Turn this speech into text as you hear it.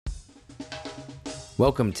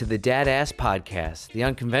Welcome to the Dadass podcast, the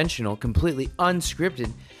unconventional, completely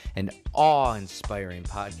unscripted, and awe-inspiring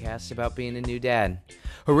podcast about being a new dad.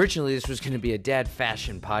 Originally, this was going to be a dad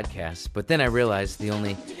fashion podcast, but then I realized the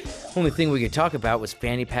only thing we could talk about was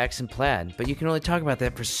fanny packs and plaid, but you can only talk about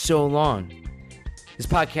that for so long. This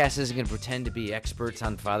podcast isn't going to pretend to be experts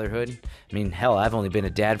on fatherhood. I mean, hell, I've only been a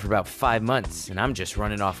dad for about 5 months, and I'm just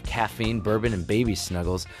running off caffeine, bourbon, and baby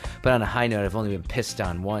snuggles. But on a high note, I've only been pissed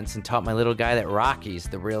on once and taught my little guy that Rocky's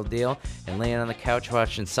the real deal, and laying on the couch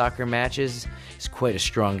watching soccer matches is quite a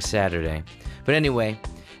strong Saturday. But anyway,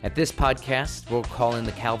 at this podcast, we'll call in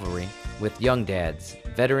the cavalry with young dads,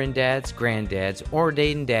 veteran dads, granddads,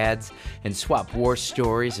 ordained dads, and swap war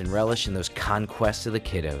stories and relish in those conquests of the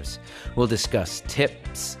kiddos. We'll discuss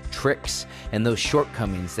tips, tricks, and those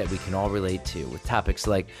shortcomings that we can all relate to with topics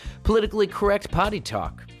like politically correct potty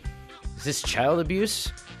talk. Is this child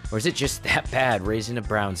abuse? Or is it just that bad raising a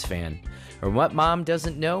Browns fan? Or what mom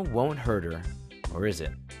doesn't know won't hurt her? Or is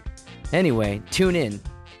it? Anyway, tune in